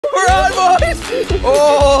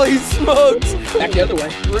Holy smokes! Back the other way.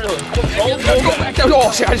 Really? Go back down.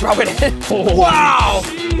 Oh shit, I just probably hit it. Oh. Wow!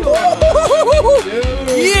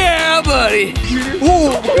 Yeah, buddy!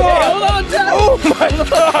 Oh god! Oh my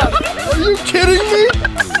god! Are you kidding me?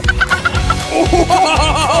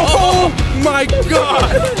 Oh my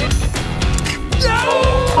god!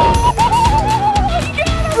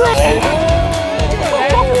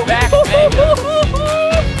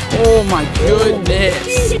 Oh my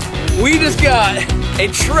goodness! We just got a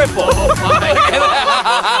triple. Oh my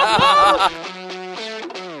god!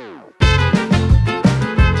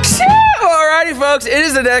 Alrighty folks, it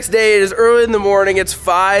is the next day. It is early in the morning. It's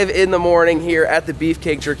 5 in the morning here at the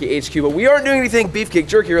Beefcake Jerky HQ, but we aren't doing anything Beefcake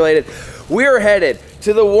Jerky related. We are headed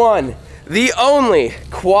to the one, the only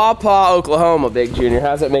Quapaw, Oklahoma, Big Junior.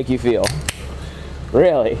 How's that make you feel?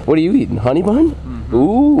 Really? What are you eating? Honey bun? Mm-hmm.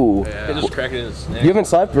 Ooh. Yeah. Just cracking in his snack. You haven't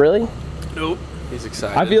slept, really? Nope. He's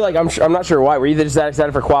excited. I feel like I'm not sure why. Were you just that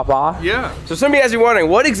excited for Quapaw? Yeah. So some of you guys are wondering,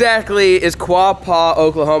 what exactly is Quapaw,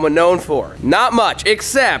 Oklahoma known for? Not much,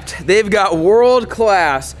 except they've got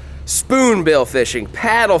world-class spoonbill fishing,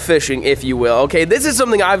 paddle fishing, if you will. Okay, this is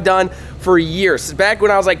something I've done for years. Back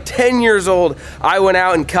when I was like 10 years old, I went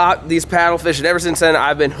out and caught these paddle fish, and ever since then,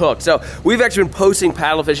 I've been hooked. So we've actually been posting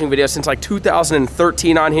paddle fishing videos since like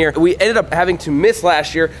 2013 on here. We ended up having to miss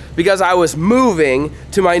last year because I was moving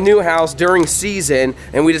to my new house during season,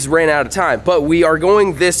 and we just ran out of time. But we are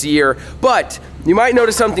going this year, but you might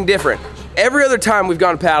notice something different. Every other time we've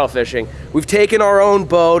gone paddle fishing, we've taken our own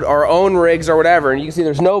boat, our own rigs or whatever, and you can see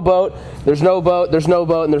there's no boat, there's no boat, there's no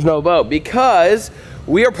boat, and there's no boat, because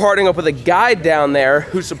we are partnering up with a guide down there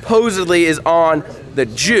who supposedly is on the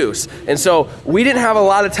juice. And so we didn't have a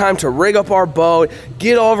lot of time to rig up our boat,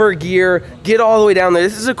 get all of our gear, get all the way down there.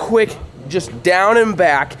 This is a quick just down and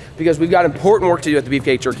back because we've got important work to do at the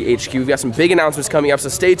Beefcake Jerky HQ. We've got some big announcements coming up, so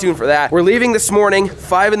stay tuned for that. We're leaving this morning,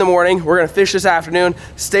 5 in the morning. We're gonna fish this afternoon,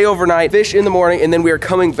 stay overnight, fish in the morning, and then we are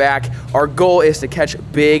coming back. Our goal is to catch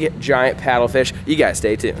big, giant paddlefish. You guys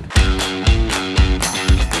stay tuned.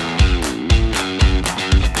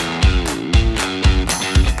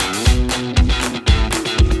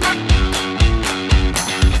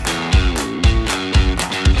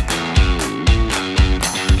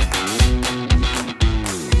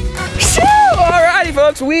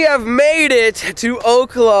 Folks, we have made it to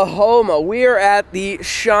Oklahoma. We are at the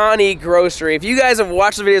Shawnee Grocery. If you guys have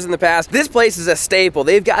watched the videos in the past, this place is a staple.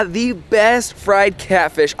 They've got the best fried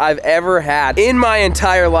catfish I've ever had in my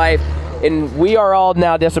entire life. And we are all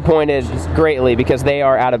now disappointed greatly because they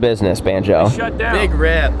are out of business, Banjo. Shut down. Big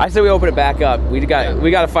rip. I said we open it back up. We got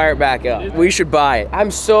to fire it back up. We should buy it.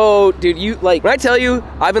 I'm so, dude, when I tell you,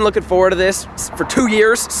 I've been looking forward to this for 2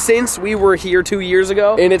 years, since we were here 2 years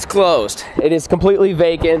ago, and it's closed. It is completely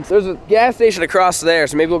vacant. There's a gas station across there,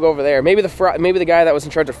 so maybe we'll go over there. Maybe the guy that was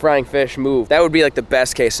in charge of frying fish moved. That would be like the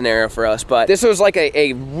best case scenario for us, but this was like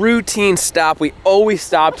a routine stop. We always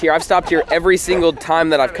stopped here. I've stopped here every single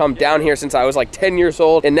time that I've come down here since I was like 10 years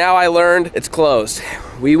old, and now I learned it's closed.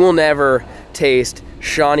 We will never taste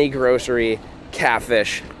Shawnee Grocery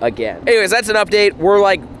catfish again. Anyways, that's an update. We're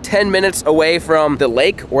like 10 minutes away from the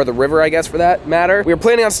lake, or the river, I guess, for that matter. We were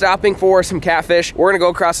planning on stopping for some catfish. We're gonna go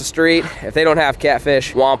across the street. If they don't have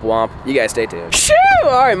catfish, womp womp. You guys stay tuned. Shoo!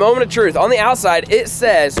 All right, moment of truth. On the outside, it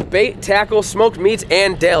says bait, tackle, smoked meats,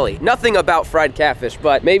 and deli. Nothing about fried catfish,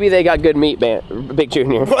 but maybe they got good meat, Big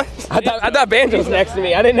Junior. What? I thought Banjo was next to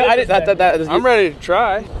me. I didn't know. I thought that was. I'm ready to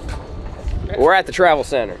try. We're at the travel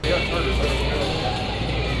center.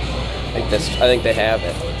 I think they have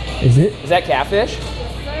it. Is it? Is that catfish?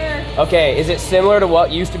 FLAIR. Okay, is it similar to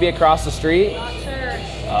what used to be across the street? Not sure.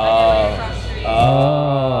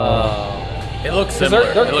 It looks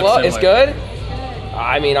similar. It's good?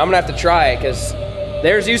 I mean, I'm gonna have to try it because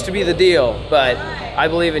theirs used to be the deal, but I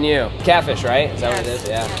believe in you. Catfish, right? Is that what it is?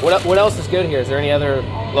 Yeah. What else is good here? Is there any other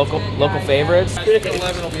local favorites? I think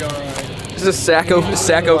 11 will be alright. This is a Sacco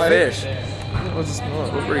fish. What's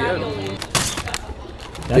pretty good.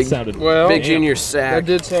 That sounded well. Big Junior sack. That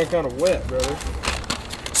did sound kind of wet, brother.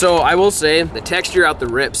 So I will say the texture out the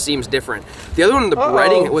rip seems different. The other one, the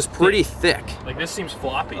breading, was pretty thick. Like this seems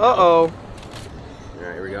floppy. All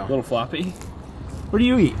right, here we go. a little floppy. What do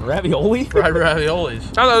you eat? Ravioli? Fried raviolis.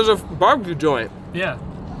 I thought it was a barbecue joint. Yeah.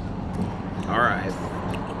 All right.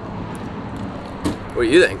 What do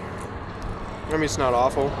you think? I mean, it's not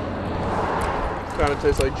awful. Kind of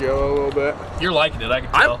tastes like Jello a little bit. You're liking it, I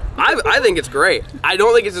can tell. I think it's great. I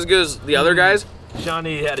don't think it's as good as the other guys.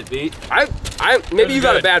 Shawnee had it beat. Maybe you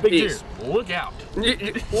got a bad piece. Look out.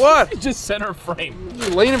 What? Just center frame. You're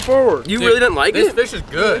leaning forward. You really didn't like This it? fish is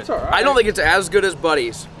good. It's all right. I don't think it's as good as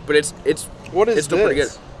Buddy's, but it's What is still pretty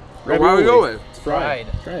good. Why are we going? It's fried.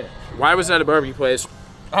 Try it. Why was that a barbecue place?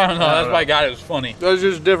 I don't know. That's why I got it. It was funny. That was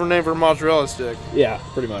just a different name for a mozzarella stick. Yeah,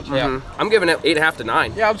 pretty much. Yeah. I'm giving it 8.5 to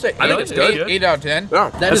 9. Yeah, I'm saying. I think it's good. 8 out of 10.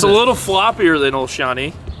 Yeah. It's a little floppier than Old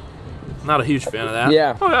Shawnee. Not a huge fan of that.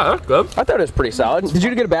 Yeah. Oh yeah, that's good. I thought it was pretty solid. Did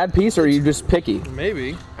you get a bad piece, or are you just picky?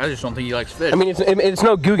 Maybe. I just don't think he likes fish. I mean, it's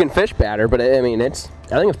no Guggen fish batter, but I mean, I think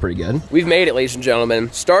it's pretty good. We've made it, ladies and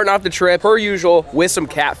gentlemen. Starting off the trip, per usual, with some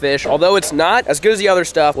catfish. Although it's not as good as the other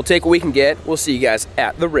stuff, we'll take what we can get. We'll see you guys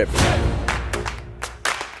at the river.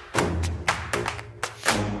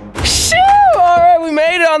 All right, we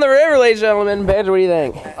made it on the river, ladies and gentlemen. Badger, what do you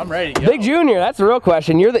think? I'm ready to go. Big Junior, that's the real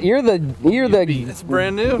question. You're the. It's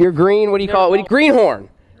brand new. You're green. What do you call it? Greenhorn.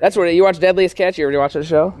 That's what you watch. Deadliest Catch. You ever watch that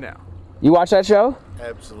show? No. You watch that show?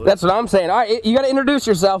 Absolutely. That's what I'm saying. All right, you got to introduce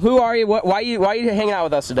yourself. Who are you? Why are you hanging out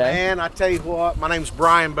with us today? Man, I tell you what, my name's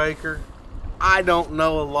Brian Baker. I don't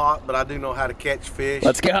know a lot, but I do know how to catch fish.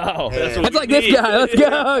 Let's go. And That's like this guy. Let's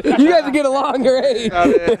go. You guys will get along great.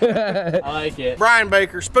 I like it. Brian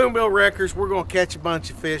Baker, Spoonbill Wreckers. We're going to catch a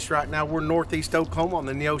bunch of fish right now. We're northeast Oklahoma on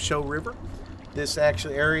the Neosho River. This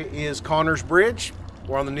actually area is Connors Bridge.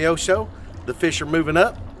 We're on the Neosho. The fish are moving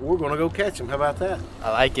up. We're going to go catch them. How about that? I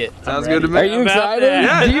like it. Sounds good to me. Are you About excited?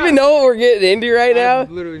 that. Do you even know what we're getting into right I now? have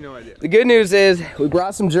literally no idea. The good news is we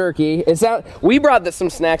brought some jerky. We brought some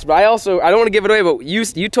snacks, but I don't want to give it away, but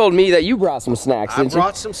you told me that you brought some snacks, I didn't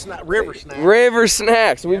brought some river snacks. River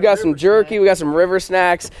snacks. We've got some jerky, we got some river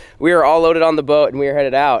snacks. We are all loaded on the boat and we are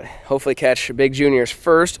headed out. Hopefully catch Big Junior's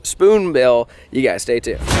first spoonbill. You guys stay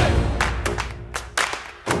tuned.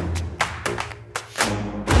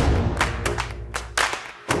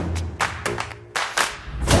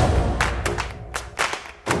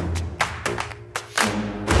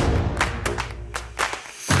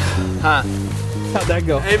 Huh? How'd that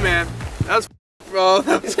go? Hey man, that was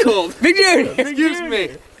cold. Big Junior! Excuse me.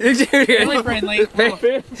 Big Junior! friendly.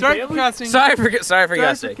 Sorry for cussing. Sorry for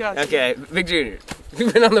guessing. cussing. Okay, Big Junior.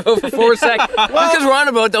 You've been on the boat for 4 seconds. Just because we're on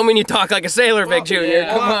a boat don't mean you talk like a sailor, Big Junior.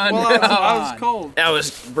 Come on. I was cold. That was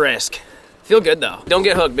brisk. Feel good though. Don't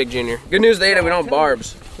get hooked, Big Junior. Good news they don't have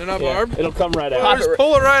barbs. They're not Yeah, barbed? it'll come right Oh, out. just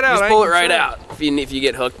pull it right out. Just I pull it ain't right sure. out if you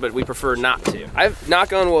get hooked, but we prefer not to. I've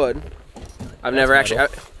knock on wood. I've never actually.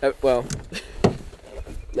 Well,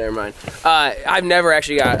 never mind. I've never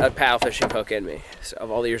actually got a paddle fishing hook in me of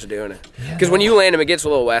all the years of doing it. Because when you land them, it gets a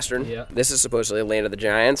little western. Yeah. This is supposedly the land of the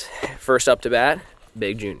giants. First up to bat,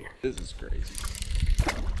 Big Junior. This is crazy.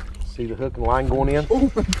 See the hook and line going in?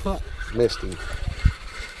 Oh my God. Missed him.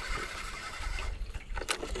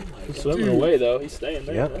 He's swimming away though. He's staying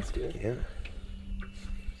there. Yep. That's good. Yeah.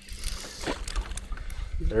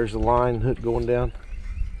 There's the line hook going down.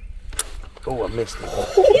 Oh, I missed it.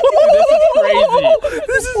 Crazy.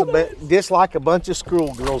 This is just like a bunch of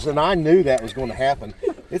schoolgirls, and I knew that was going to happen.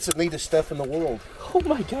 It's the neatest stuff in the world. Oh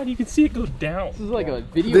my God, you can see it go down. This is like a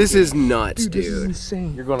video. This is nuts, dude. This is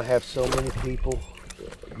insane. You're going to have so many people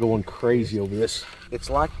going crazy over this. It's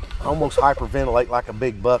like almost hyperventilate like a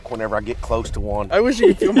big buck whenever I get close to one. I wish you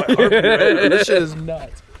could feel my heartbeat right now. This shit is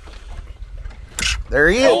nuts. There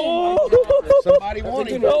he is. Oh, Somebody won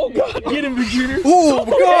him. oh God, get him, Big Junior. Oh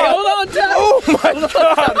my God. Hold on tight. Oh my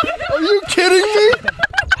God. Are you kidding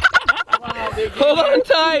me? Hold on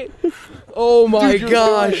tight. Oh my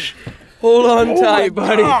gosh. Hold on tight,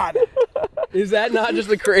 buddy. God. Is that not just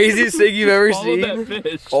the craziest thing you've ever Follow seen? that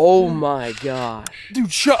fish. Oh my gosh.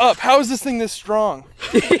 Dude, shut up. How is this thing this strong?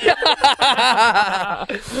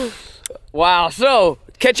 Wow, so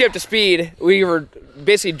catch you up to speed. We were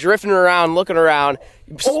basically drifting around, looking around.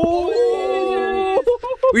 Oh.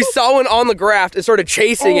 We saw one on the graft and started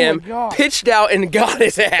chasing Oh my him, God. pitched out and got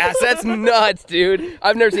his ass. That's nuts, dude.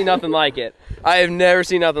 I've never seen nothing like it. I have never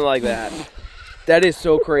seen nothing like that. That is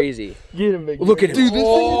so crazy. Get him, big Look at him. Dude, this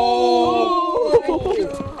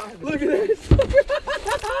Look at this.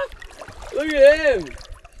 Look at him.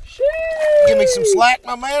 Give me some slack,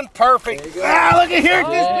 my man. Perfect. Ah, look at here.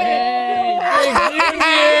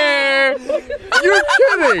 You're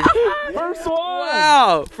kidding. First one.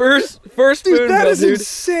 Wow. First Dude, that spoonbill, is dude.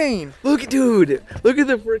 insane. Look, dude. Look at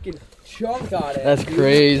the freaking chunk on it. That's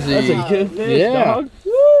crazy. That's a good fish, Yeah. dog.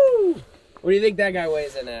 Woo! What do you think that guy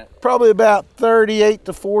weighs in at? Probably about 38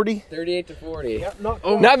 to 40. 38 to 40.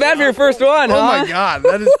 Oh Not bad for your first one, huh? Oh my God,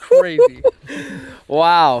 that is crazy.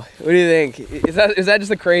 Wow. What do you think? Is that just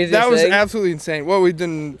the craziest That was thing? absolutely insane. What, we did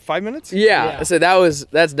in 5 minutes? Yeah. So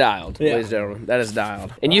that's dialed, Yeah. ladies and gentlemen. That is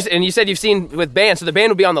dialed. And you said you've seen with band, so the band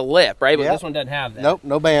will be on the lip, right? But Yeah. this one doesn't have that. Nope,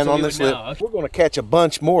 no band So on we this would lip. know. We're going to catch a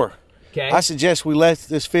bunch more. Okay. I suggest we let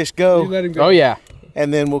this fish go, Let him go. Oh yeah.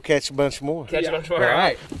 and then we'll catch a bunch more. Catch a bunch more. All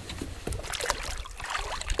right.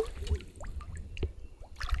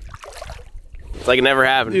 It's like it never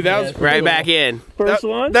happened. Dude, that was right back in. First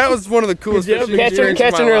one? That was one of the coolest Good job. fishing experiences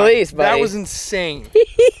Catch of and my life. release, buddy. That was insane.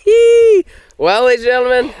 Well, ladies and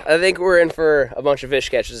gentlemen, I think we're in for a bunch of fish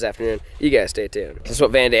catches this afternoon. You guys stay tuned. This is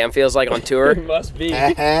what Van Dam feels like on tour. It must be.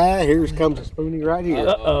 Here comes a spoonie right here.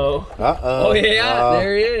 Uh-oh. Oh yeah,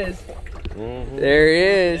 there he is. There he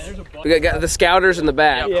is. We got the scouters in the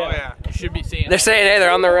back. Yeah. Oh yeah. You should be seeing. They're saying, hey,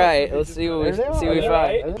 they're on the right. Let's see what we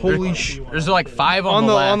find. Holy sh! There's like 5 on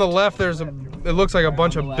the left. On the left, there's a. It looks like a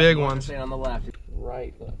bunch of big ones. On the left.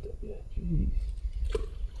 Right. Yeah, jeez.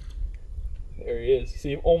 There he is.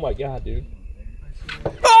 See him? Oh my god, dude.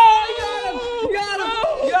 Oh, you got him!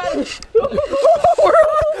 You got him! You got him!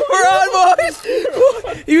 We're on, boys!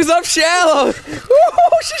 He was up shallow. Woo,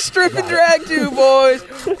 she's stripping drag too, boys.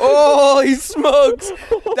 Oh, he smokes.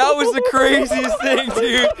 That was the craziest thing,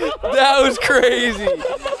 dude. That was crazy.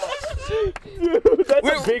 Dude, that's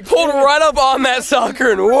a We big pulled right up on that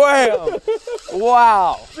sucker and wham!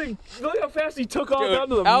 Wow. Look how fast he took off Dude, down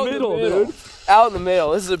to the out in middle, the middle. dude. Out in the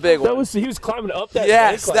middle. This is a big one. That was, he was climbing up that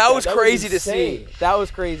Yes, bank like that was crazy to insane. see. That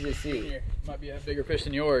was crazy to see. Here, might be a bigger fish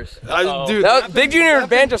than yours. Dude, That was, Big Junior and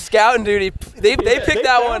Banjo scouting duty. They picked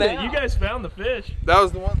that one it. out. You guys found the fish. that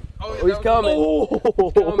was the one. Oh, he's coming.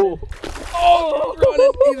 Oh,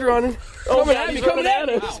 Oh, he's running. Coming at me. he's Coming running at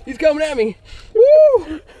at us. He's coming at me.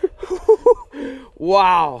 Woo!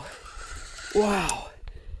 Wow. Wow.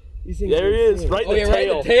 There he is, right in the tail. Right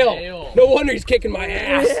in the tail. No wonder he's kicking my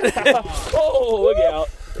ass. Oh, look out.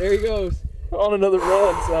 There he goes. On another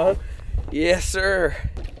run, son. Yes, sir.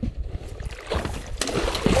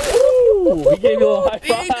 Ooh, he gave you a little high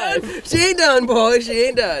She ain't five. done. She ain't done, boys. She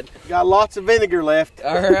ain't done. Got lots of vinegar left.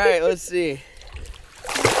 All right, let's see.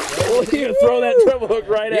 Well, you're gonna throw that treble hook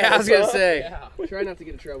right at Yeah, I was gonna us, huh? say. Try not to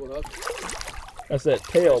get a treble hook. That's that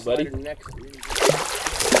tail, buddy.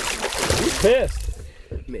 He's pissed.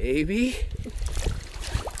 Maybe.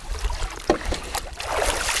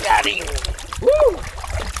 Got him. Woo!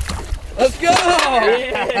 Let's go!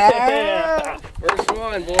 Yeah. First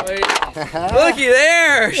one, boys. Looky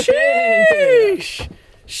there. Sheesh.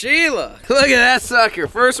 Sheila. Look at that sucker.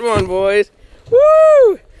 First one, boys.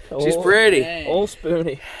 Woo! She's pretty. Old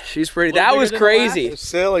Spoonie. She's pretty. That was crazy.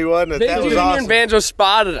 Silly, wasn't it? Big That was Junior awesome. and Banjo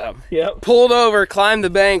spotted him. Yep. Pulled over, climbed the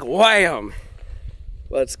bank, wham!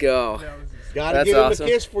 Let's go. Gotta That's give him awesome. a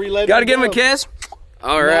kiss before you let Gotta him give him a go. kiss?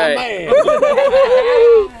 All right.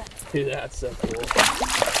 Dude, that's so cool.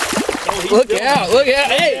 Look out, look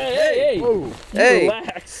out. Hey, hey.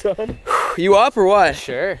 Relax, son. You up or what?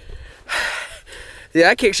 Sure. Dude,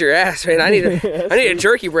 that kicks your ass, man. I need a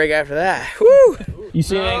jerky break after that. Woo! You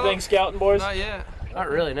seen anything scouting, boys? Not yet. Not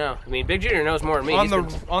really, no. I mean, Big Junior knows more than me.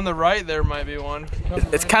 On the right, there might be one.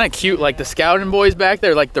 It's kind of cute, like the scouting boys back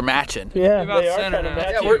there, like they're matching. Yeah, About they are center kind of now.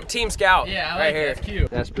 Yeah, matching. we're Team Scout. Yeah, I right like here. that. That's cute.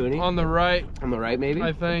 That's Spoonie. On the right, On the right, maybe.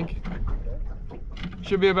 I think.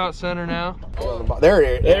 Should be about center now. There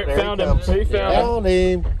it is. There, found him. He found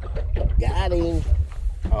him. Found him. Got him.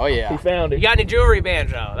 Oh He yeah. found You him. got any jewelry,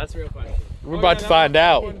 Banjo? That's real funny. We're about to find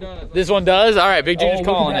out. This one does? All right, Big Junior's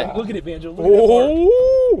calling it. Look at it, Banjo. Look at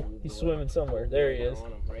that part. He's swimming somewhere. There he is.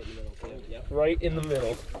 Right in the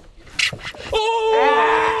middle.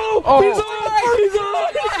 Oh! He's on! He's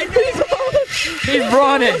on! He's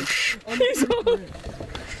running. He's on!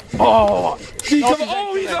 Oh. He's on!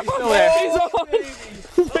 Oh, he's on! He's on!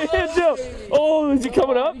 Banjo! Oh, is he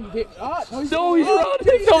coming up? No, he's running!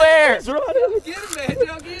 He's Still there. He's running! Get him,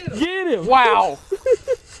 Banjo. Get him. Get him! Wow.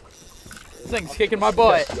 This thing's kicking my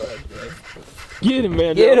butt. Get him,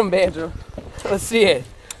 man! Get him, Banjo. Let's see it.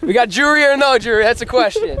 We got jewelry or no jewelry? That's the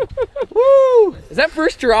question. Woo! Is that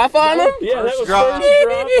first drop on him? Yeah, that was drop. first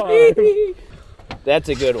drop on him. That's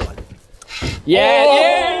a good one.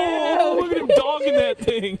 Yeah, Oh, look at him dogging that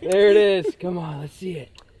thing. There it is. Come on, let's see it.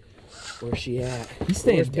 Where's she at? He's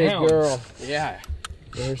staying Where's big down. girl? Yeah.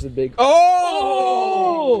 There's the big.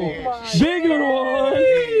 Oh! Bigger one!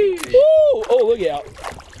 Woo! Oh, look out.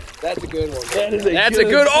 That's a good one. That's a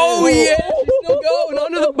good Oh yeah, she's still going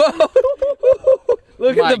under the boat.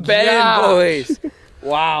 Look My at the band, gosh. boys.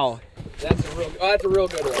 Wow. That's a real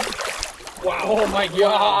good one. Wow. Oh my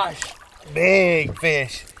gosh. Big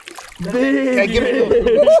fish. big. Give me a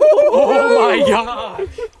little. Oh my gosh.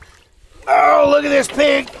 Oh, look at this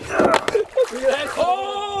pig.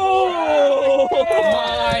 Oh!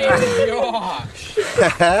 My gosh.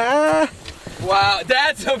 Wow,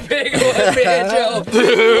 that's a big one, Banjo.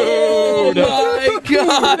 Dude. Oh my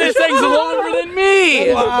God. This thing's longer than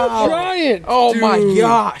me. Wow. Trying. Oh my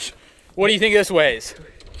gosh. What do you think this weighs?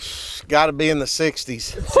 Got to be in the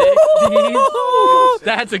 60s.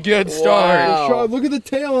 That's a good start. Wow. Look at the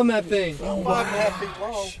tail on that thing. 5.5 feet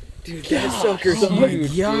long. Dude, that sucker's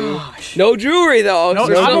huge. Gosh. No jewelry though. No,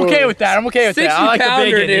 So- I'm okay with that. I'm okay with 60 that. I like the pounder,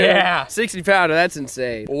 bacon. dude. Yeah. 60 pounder, that's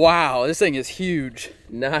insane. Wow, this thing is huge.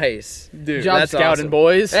 Nice. Dude, Good job that's scouting, awesome.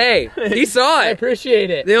 boys. Hey, he saw I it.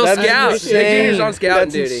 appreciate it. The old That's scout. insane. Big Junior's on scouting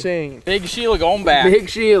That's duty. insane. Big Sheila going back. Big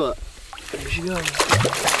Sheila. There she goes.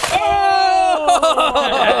 Oh!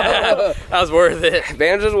 That was worth it.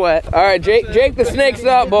 Bandage is wet. All right, Jake the snake's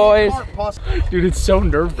up, boys. Dude, it's so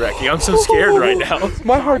nerve-wracking. I'm so scared right now.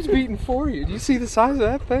 My heart's beating for you. Do you see the size of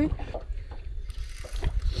that thing?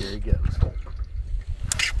 Here he goes.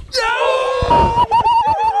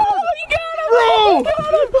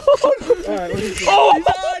 He's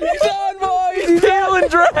on, boys. He's tail and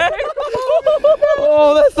drag.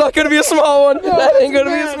 Oh, that's not gonna be a small one. That ain't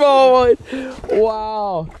gonna be a small one.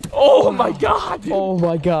 Wow. Oh my god. Oh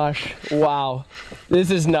my gosh. Wow.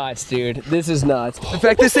 This is nuts, dude. This is nuts. In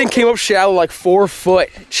fact, this thing came up shallow like 4 foot,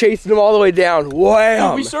 chasing him all the way down.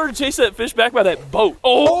 Wham! We started chasing that fish back by that boat.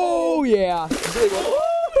 Oh, Oh yeah.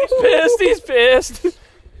 he's pissed. He's pissed.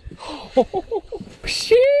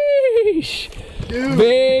 Sheesh.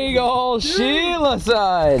 Big old Sheila,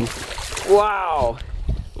 son. Wow.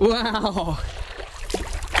 Wow.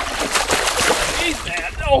 He's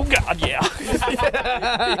mad. Oh god, yeah. He's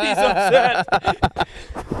upset.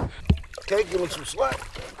 Okay, give him some slack.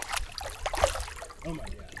 Oh my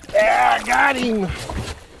God. Yeah, I got him.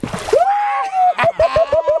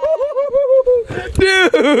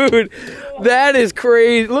 Dude, that is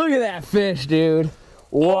crazy. Look at that fish, dude.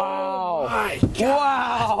 Wow.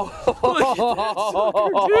 Wow.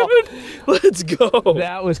 Dude, let's go.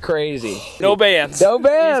 That was crazy. No bands. No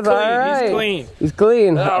bands, He's all clean. right. He's clean. He's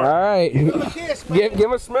clean. All All right. Give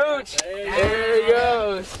him a smooch. There he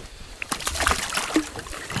goes.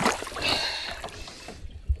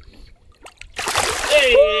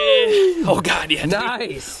 Hey. Oh god, yeah.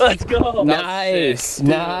 Nice. Let's go. Nice.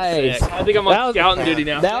 Nice. I think I'm on scouting duty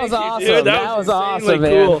now. That was Thank you, awesome. dude. That was awesome, insanely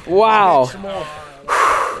man. cool. Wow.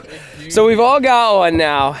 So we've all got one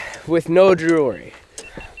now with no jewelry.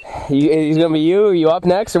 He's gonna be you. Are you up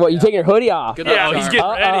next, or what? You taking your hoodie off? Yeah, he's getting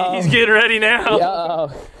ready. He's getting ready now.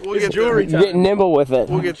 Uh-oh. We'll get jewelry the, You're getting nimble with it.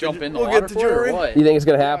 we'll get Jump the, in the we'll water get the for it or jewelry. what? You think it's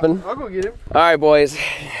gonna happen? I'll go get him. All right, boys.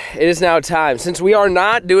 It is now time. Since we are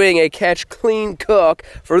not doing a catch, clean, cook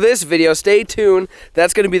for this video, stay tuned.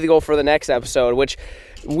 That's gonna be the goal for the next episode, which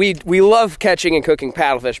we love catching and cooking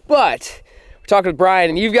paddlefish, but we're talking with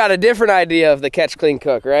Brian, and you've got a different idea of the catch, clean,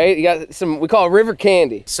 cook, right? You got some, we call it river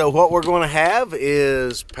candy. So what we're going to have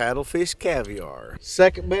is paddlefish caviar.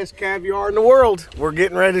 Second best caviar in the world. We're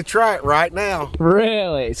getting ready to try it right now.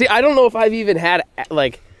 Really? See, I don't know if I've even had,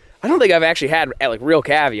 like, I don't think I've actually had, like, real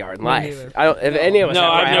caviar in life. neither. I don't, if any of us No,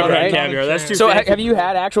 have, I've never right? had caviar. That's too So fancy. have you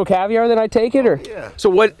had actual caviar, then I take it, or? Yeah.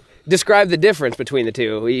 So what, describe the difference between the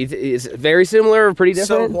two. Is it very similar or pretty So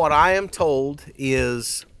different? what I am told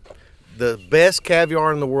is the best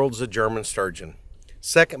caviar in the world is a German sturgeon.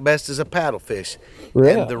 Second best is a paddlefish.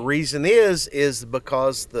 Really? And the reason is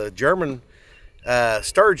because the German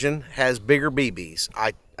sturgeon has bigger BBs.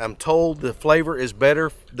 I'm told the flavor is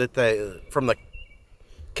better that from the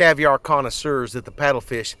caviar connoisseurs that the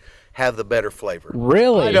paddlefish have the better flavor.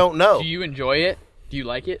 Really? I don't know. Do you enjoy it? Do you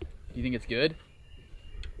like it? Do you think it's good?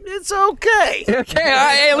 It's okay. Okay,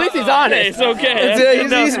 hey, at least he's honest. It's okay. It's, That's good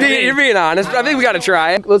enough for me. you're being honest. I think we got to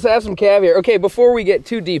try it. Let's have some caviar. Okay, before we get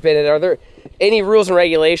too deep in it, are there any rules and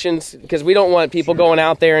regulations? Because we don't want people going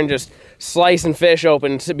out there and just slicing fish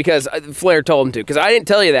open because Flair told them to. Because I didn't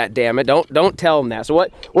tell you that, damn it. Don't tell them that. So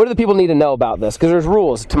what do the people need to know about this? Because there's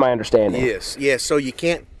rules, to my understanding. Yes. So you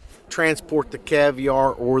can't transport the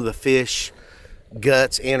caviar or the fish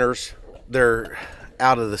guts, inners. They're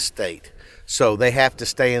out of the state. So they have to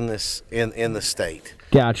stay in this in the state.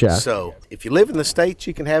 Gotcha. So if you live in the States,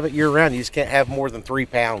 you can have it year round. You just can't have more than 3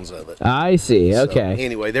 pounds of it. I see. So, Okay.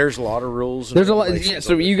 anyway, there's a lot of rules. And There's a lot. regulations Yeah,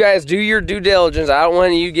 so on it. you guys do your due diligence. I don't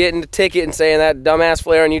want you getting the ticket and saying that dumbass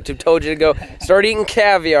Flair on YouTube told you to go start eating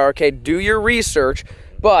caviar. Okay, do your research.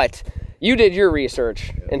 But you did your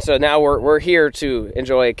research, and so now we're here to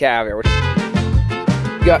enjoy caviar.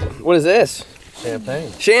 What is this?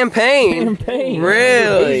 Champagne. Champagne.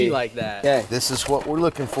 Really? Easy like that. Okay. This is what we're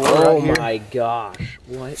looking for Oh right here. my gosh!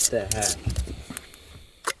 What the heck?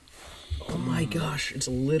 Oh my gosh! It's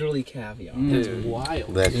literally caviar. That's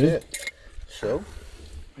wild. That's it. So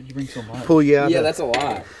Why'd you bring so much? pull you out. Yeah, that's a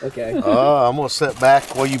lot. Okay. I'm gonna sit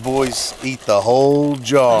back while you boys eat the whole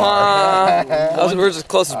jar. Where's the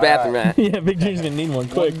closest bathroom at? Yeah, Big Junior's gonna need one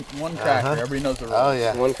quick. One cracker. Everybody knows the rules. Oh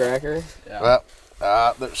yeah. One cracker. Well,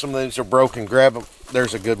 Some of these are broken. Grab them.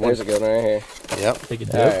 There's a good one. There's a good one right here. Yep. Take a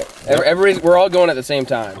dip. All right. Everybody's, we're all going at the same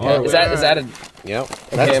time. Oh, is that a? Yep.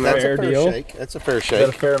 Okay, That's a fair fair deal. shake. That's a fair Is that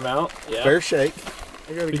a shake. fair amount? Yeah. Fair shake.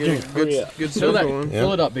 I got a Big Junior, hurry up. good Fill, that, one.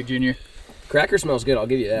 fill it up, Big Junior. Cracker smells good. I'll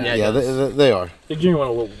give you that. Yeah. Yeah, they are. Big Junior went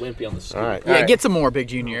a little wimpy on the scoop. All right. Yeah, get some more, Big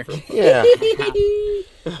Junior. Yeah.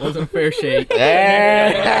 Wasn't a fair shake. All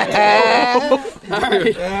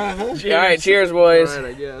right. Cheers, boys. All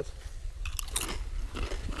right, I guess.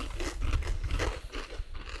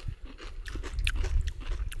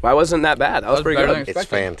 Why wasn't that bad? That was pretty better good. than It's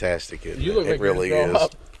fantastic. You look It like you're really gonna throw is.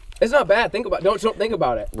 up. It's not bad. don't think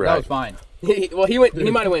about it. That Right. was fine. Well, he might have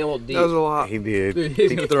went a little deep. That was a lot. He did. Dude,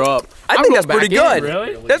 he's gonna throw up. I think that's pretty good.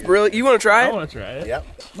 Really? That's brilliant. You want to try I it? want to try it. Yep.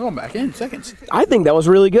 I'm going back in seconds. I think that was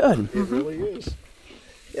really good. It really is.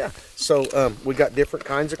 Yeah. So we got different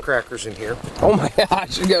kinds of crackers in here. Oh my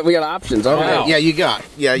gosh, we got options. Okay. Wow. Yeah, you got.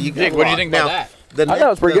 Yeah, you got. Jake, a what do you lot. think about Now, that? The I thought it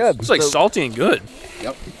was pretty good. It's like salty and good.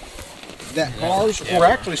 That ours were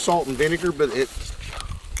actually salt and vinegar, but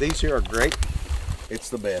these here are great. It's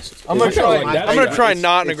the best. I'm gonna try. like that. I'm gonna try It's-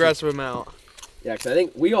 not an it's aggressive amount. Yeah, because I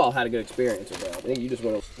think we all had a good experience with that. I think you just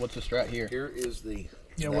want to. What's the strat here? Here is the.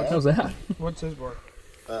 Yeah, what was that? What's his work?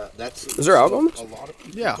 That's. Is there alcohol in this? A lot of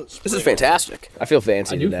people Yeah. put This is spray. fantastic. I feel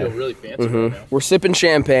fancy I do today. feel really fancy right now. We're sipping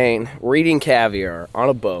champagne, we're eating caviar on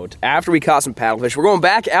a boat. After we caught some paddlefish, we're going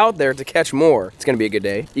back out there to catch more. It's gonna be a good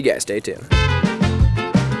day. You guys stay tuned.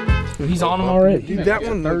 He's on him already. Dude, that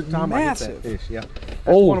one Third time I hit that massive. fish. Yeah.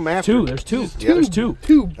 Oh, one of 'em after. two. There's two. Yeah. There's two.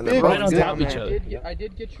 Two And they're big Right ones on top down of each there. other. I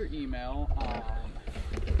did get your email.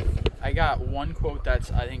 I got one quote that's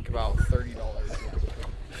I think about $30.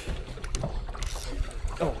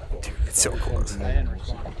 It's so close. I didn't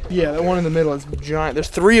respond. Yeah, that one in the middle is giant. There's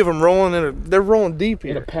three of them rolling in. They're rolling deep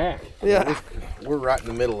In a here. pack. Yeah. We're right in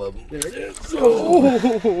the middle of them.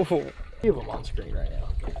 Oh, You have them on screen right now.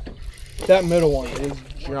 that middle one is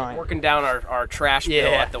giant. Working down our trash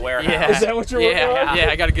bill Yeah. at the warehouse. Yeah. Is that what you're working on? Yeah,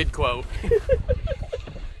 I got a good quote.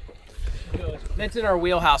 That's in our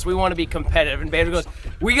wheelhouse. We want to be competitive. And Banjo goes,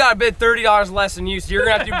 we got to bid $30 less than you, so you're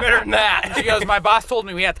going to have to do better than that. She goes, my boss told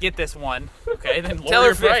me we have to get this one. Okay, then Tell lower her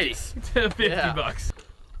your 50. price. 50 Yeah. bucks.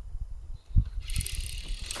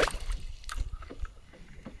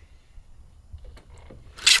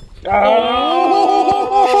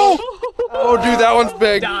 Oh, dude, that one's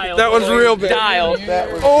big. Dialed, That one's boy. real big. Dialed.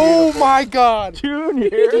 Oh my God, Junior.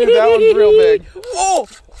 dude, that one's real big. Oh,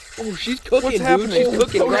 she's cooking, What's dude. happening? She's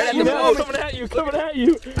cooking right at the moment. Coming at you. Coming at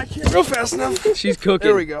you. Real fast enough. She's cooking.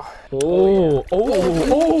 There we go. Wow.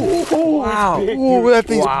 Oh, that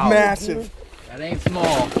thing's Wow. massive. That ain't small.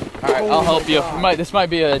 All right, I'll help you. This might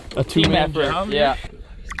be a team two-man effort. job? Yeah.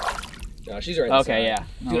 No, she's right. Okay, yeah.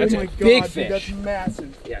 Dude, Oh that's my a God, big dude, fish. that's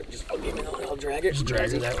massive. Yeah, just I'll drag it. Just drag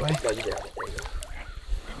her that way. No, you grab it.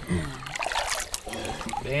 There you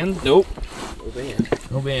go. Band? Nope. Oh, man.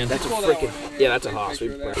 No band. That's a freaking. Yeah, that's a hoss.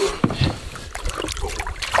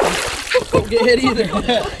 Don't get hit either.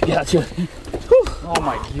 Gotcha. Oh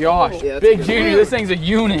my gosh. Yeah, that's Big a good Junior, this thing's a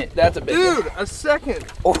unit. That's a big one. Dude, a second.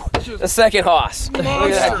 The second hoss. Look at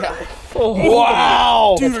that guy.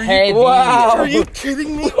 Wow. Dude, are you, Heavy. are you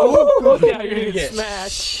kidding me? Oh, Yeah, you're gonna get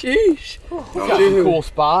smashed. Sheesh. Got some cool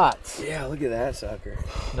spots. Yeah, look at that sucker.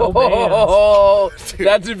 No bands. Oh,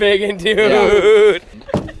 that's a big one, dude.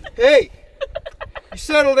 hey, you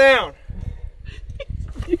settle down.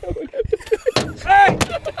 Hey,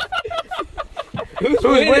 Who's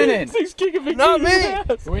winning? Six kicking Big Not Junior's me.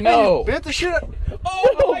 ass. We know. bit the shit.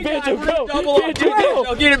 Oh, Banjo, go. Banjo,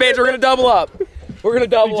 go. Get it, Banjo. We're gonna double up. We're gonna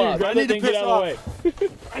double Junior, up. grab need that to thing, get piss out of the way.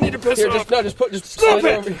 I need to piss Here, off. just slide it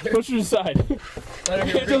over here. Push to the side.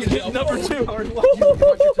 Banjo's getting number 2.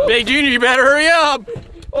 Big Junior, you better hurry up.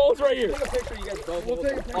 Oh, it's right here.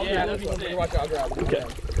 Yeah, that'd be sick. Watch out, grab it. Okay.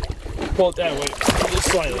 Pull it that way.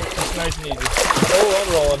 Just slightly. Just nice and easy.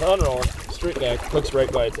 Oh, unrolling. Straight back. Hooks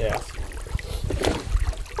right by its ass.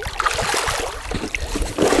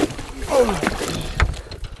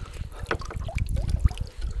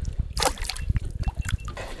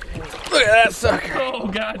 Look at that sucker. Oh,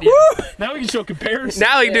 God. Yeah. Now we can show comparison.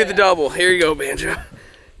 Now we can do the double. Here you go, Banjo.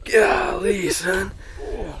 Golly, son.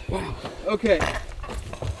 Okay.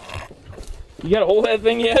 You got a hold that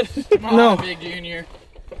thing yet? Come on, Big Junior.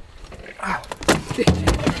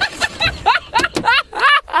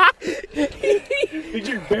 Big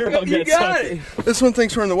Junior barrel You got it. This one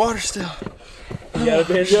thinks we're in the water still. You got it,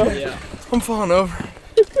 Banjo? Yeah. I'm falling over.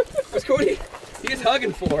 What's Cody? He's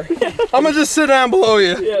hugging for. I'm gonna just sit down below you.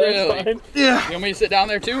 Yeah, that's Really? fine. Yeah. You want me to sit down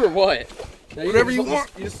there too, or what? Whatever you want.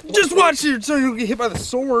 Just watch you so you don't get hit by the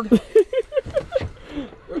sword.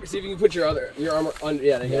 see if you can put your arm under.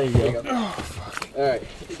 Yeah, there you go. Oh, fuck. All right,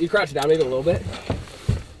 you crouch down maybe a little bit.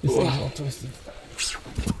 This thing's all twisted.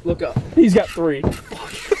 Look up. He's got 3. Oh,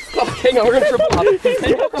 hang on, we're gonna triple up.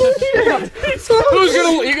 Hang on. Who's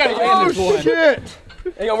gonna? You gotta land this one. Shit!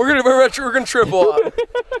 Hang on, we're gonna triple up.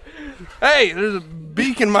 Hey, there's a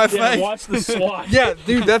beak in my face. Watch the swat. Yeah,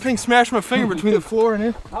 dude, that thing smashed my finger between the floor and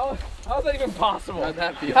it. How's that even possible?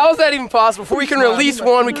 How is that even possible? Before we can release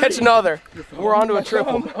one, we catch another. We're onto a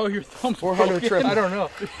triple. Oh, your thumb's We're onto a triple. I don't know.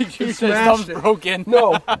 His thumb's broken.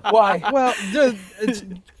 No. Why? Well, dude, it's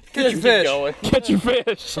catch your fish. Catch your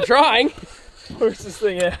fish. I'm trying. Where's this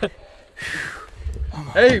thing at?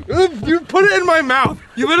 Hey, you put it in my mouth.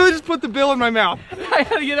 You literally just put the bill in my mouth. I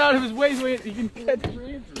had to get out of his way so he can catch his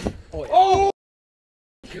answer. Oh!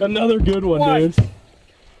 Another good one, dude.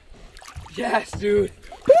 Yes, dude.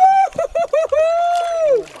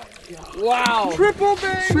 Wow. Triple,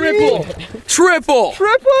 baby! Triple.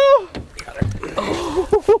 Triple!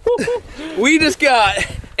 We just got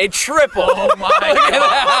a triple. Oh my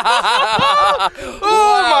god.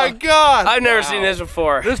 Oh my god! I've never seen this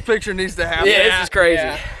before. This picture needs to happen. Yeah, this is crazy.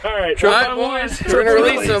 All right, All right, boys. We're gonna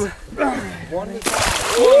release them.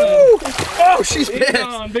 Oh, she's pissed.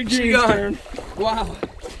 on, Big She Junior's gone. turn. Wow.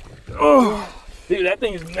 Oh, dude, that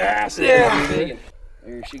thing is massive. Yeah.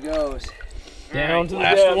 There she goes. Down to the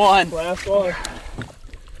last depth. one. Last one.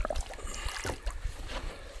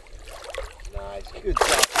 Nice, good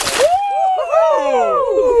job.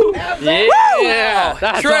 Yeah.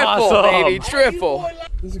 That's triple, awesome. baby. Triple.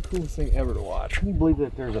 This is the coolest thing ever to watch. Can you believe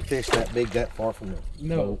that there's a fish that big that far from the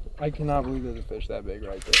No, I cannot believe there's a fish that big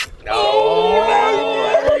right there.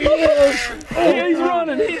 Oh, he's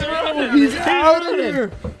running. He's running. He's out of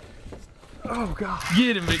here! Oh god.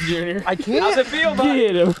 Get him, Big Junior. I can't. How's it feel, bud?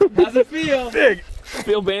 Get him. How's it feel? Big.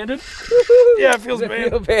 Feel banded? Yeah, it feels Does it bad.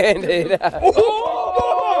 feel banded?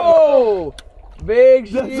 Oh!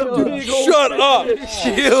 Big That's Sheila. a big old Shut up!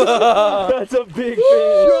 Sheila. That's a big fish.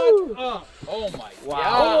 Shut up! Oh my Wow.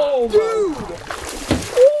 Oh, Dude!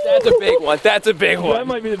 That's a big one. That's a big That one.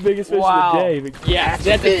 might be the biggest fish Wow. of the day. Big Yeah,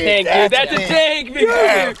 that's a tank, dude. That's a tank, big dude.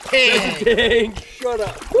 That's a tank. Shut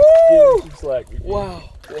up! Give him some slack. Big Junior. Wow.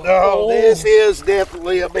 No, this is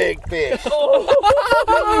definitely a big fish. Big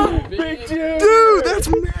Junior. Dude, that's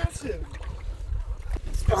massive!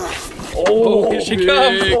 Oh, Here she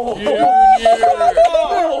comes.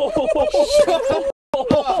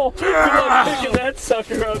 Oh, good luck picking that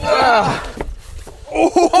sucker up.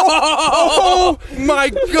 Oh my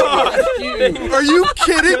god! Are you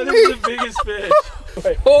kidding That is me? the biggest fish.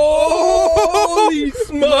 Holy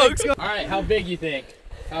smokes. All right, how big you think?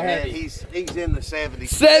 How Man, heavy? he's in the 70s.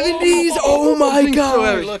 70s? Oh my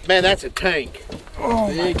god. Look, man, that's a tank.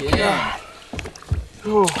 Big, yeah.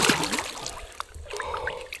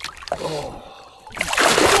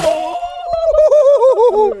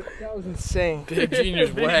 That was insane. Big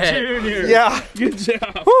Junior's Big wet. Junior. Yeah. Good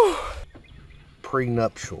job.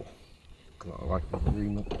 Prenuptial. I like the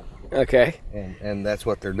prenuptial. Okay. And that's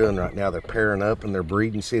what they're doing right now. They're pairing up and they're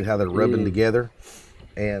breeding. See how they're rubbing together.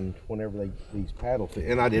 And whenever these paddle fish,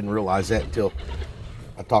 and I didn't realize that until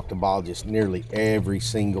I talked to biologists nearly every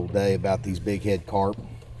single day about these big head carp.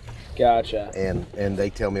 Gotcha. And they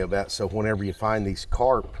tell me about, so whenever you find these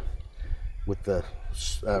carp with the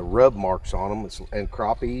rub marks on them, and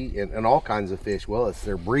crappie and all kinds of fish, well, it's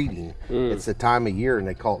their breeding. It's the time of year and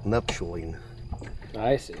they call it nuptialing.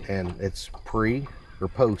 I see. And it's pre or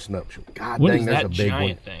post nuptial. God What dang, is there's that a big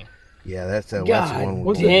giant one. thing? Yeah, that's one.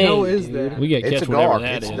 What the Dang, hell is dude. that? We gotta It's catch a whatever gar.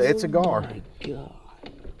 that is. It's a gar.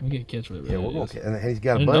 We gotta catch whatever Yeah, that we're gonna. is. And he's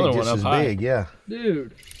got a And buddy another just one as up high. big. Yeah.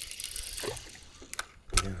 Dude.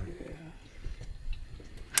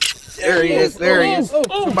 There he is. There he is.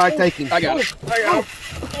 Somebody take him. I got it.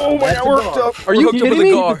 Oh my god, we're hooked up. Are you We're hooked kidding up with me?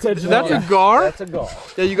 a gar. That's That's a gar? That's a gar.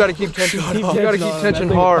 Yeah, you gotta keep tension. You gotta keep tension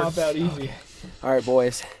hard. Pop out easy. All right,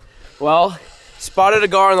 boys. Well, spotted a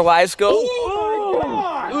gar on the live scope.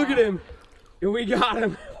 Oh, Look at him. We got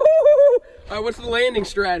him. All right, what's the landing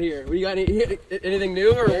strat here? We got anything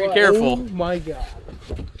new or what? Oh my god.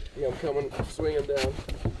 Yeah, I'm coming, swing him down.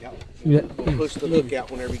 Push the hook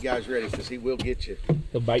out whenever you guys ready, because he will get you.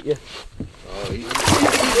 He'll bite you. Oh, he's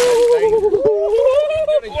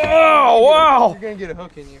Oh, wow. You're gonna get a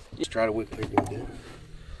hook in you. Let's try to whip it down.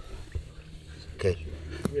 Okay.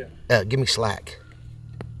 Yeah. Give me slack.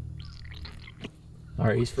 All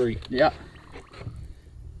right, he's free. Yeah.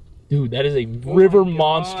 Dude, that is a river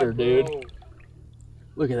monster, dude.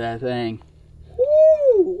 Look at that thing.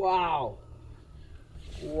 Woo, wow.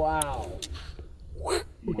 Wow.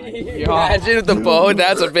 Imagine with the boat.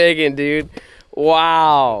 That's a big one, dude.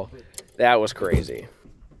 Wow. That was crazy.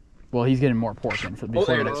 Well, he's getting more pork in before it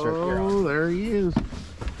starts. Oh, there he is.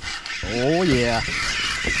 Oh yeah.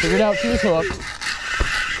 Figured out she was hooked.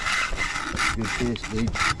 Good fish, dude.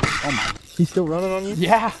 Oh my. He's still running on you?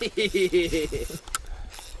 Yeah.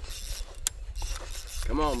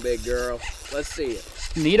 Come on, big girl. Let's see it.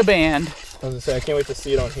 Need a band. I was gonna say, I can't wait to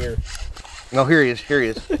see it on here. No, here he is. Here he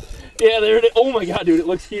is. Yeah, there it is. Oh my god, dude, it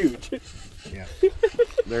looks huge. Yeah.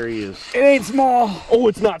 There he is. It ain't small. Oh,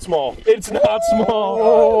 it's not small. It's not small.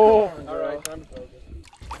 Oh. All right, time to focus.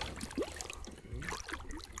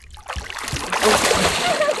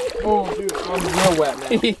 Oh, dude, I'm real wet now.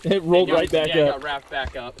 It rolled right back Yeah, up. got wrapped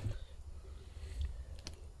back up.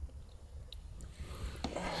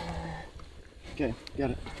 Okay,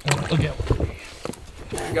 got it. Okay.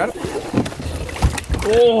 Got it?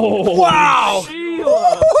 Oh, Wow!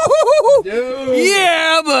 Dude.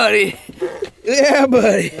 Yeah, buddy. Yeah,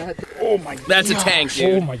 buddy. Oh my. That's a tank,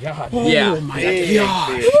 dude. oh my god. Yeah. Oh my Big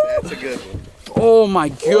god. fish. That's a good one. Oh my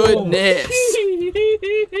goodness.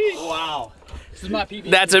 Wow. This is my PB.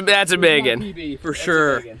 That's a big one. PB for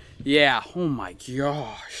sure. Yeah. Oh my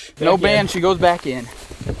gosh. No Back in. band. She goes back in.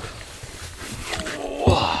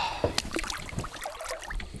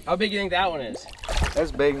 How big do you think that one is?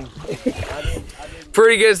 That's big.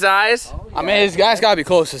 Pretty good size. I mean, this guy's got to be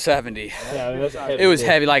close to 70. Yeah, that's heavy. It was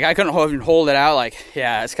heavy. Like I couldn't even hold it out. Like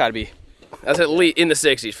yeah, it's got to be. That's at least in the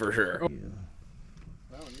 60s for sure.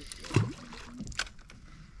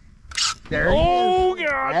 There he Oh is.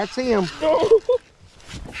 god. That's him.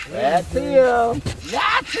 That's him.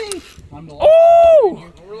 Oh!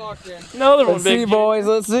 We're locked in. Another one, Let's see, big boys.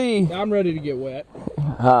 Let's see. I'm ready to get wet.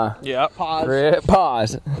 Huh? Yeah.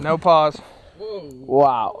 Pause. No pause.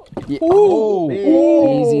 Wow. Yeah. Oh,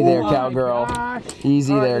 Easy there, cowgirl.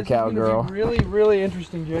 Easy there, This is gonna cowgirl. be really, really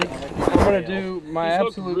interesting, Jake. I'm gonna do my He's hooked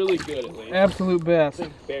absolute, really good at least. absolute best.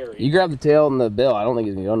 Barry. You grab the tail and the bill. I don't think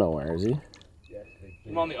he's gonna go nowhere, is he?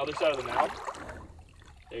 I'm on the other side of the mouth.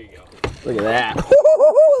 There you go. Look at that.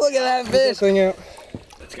 Look at that fish. Thing out.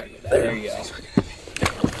 There you go.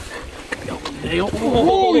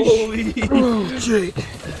 Holy. Jake.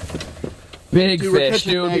 Big fish,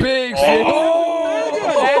 dude. Big fish.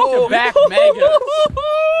 Back to back mega.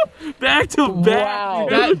 Back to back. Wow.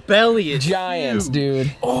 Dude. That belly is Giants,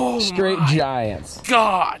 dude. Oh Straight my giants.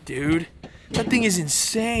 god, dude. That thing is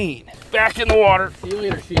insane. Back in the water. See you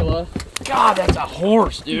later, Sheila. God, that's a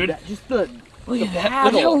horse, dude. Just the Look at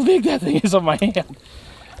that. Look how big that thing is on my hand.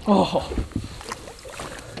 Oh.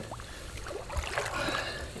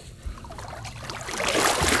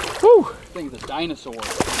 Whew. thing's a dinosaur.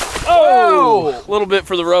 Oh! A little bit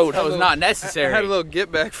for the road. That was not I necessary. had a little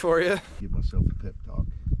get back for you. Give myself a pep talk.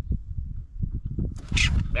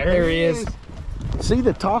 There he is. See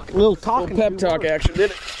the little talking Pep talk action,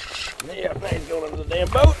 did it? Yeah, man's going under the damn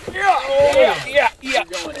boat. Yeah.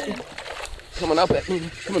 Going in. Coming up at me.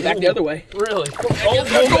 Coming back the other way. Really? Go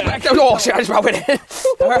back. Oh, shit, I just about went in.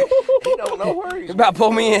 All right. You don't know where he's You're about to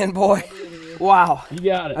pull me in, boy. Wow. You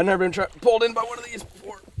got it. I've never been pulled in by one of these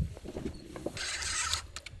before.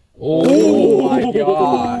 Oh my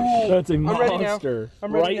gosh. That's a ready now. monster.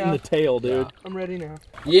 I'm ready right now. in the tail, dude. I'm ready now.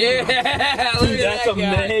 Yeah. Look Dude, at that's a that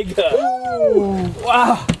guy. mega.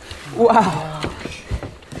 Wow. Wow.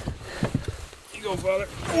 You go, father.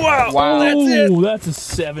 Wow. Wow. That's it. Ooh, that's a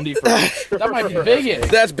 70 for sure. That might be the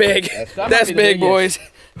biggest. That's big. That That's might be the big, boys.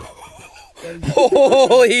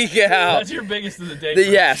 Holy cow. That's your biggest of the day.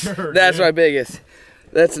 Yes, sure, that's dude. my biggest.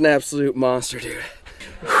 That's an absolute monster, dude.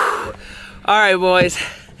 All right, boys.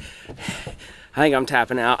 I think I'm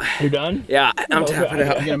tapping out. You're done? Yeah, I'm tapping You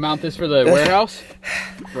out. gonna mount this for the warehouse?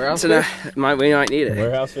 Warehouse? So now, we might need it.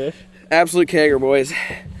 Warehouse fish? Absolute kegger, boys.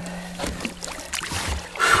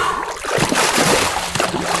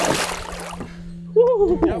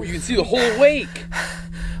 You can see the whole wake.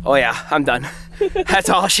 Oh yeah, I'm done. That's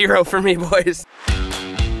all she wrote for me, boys.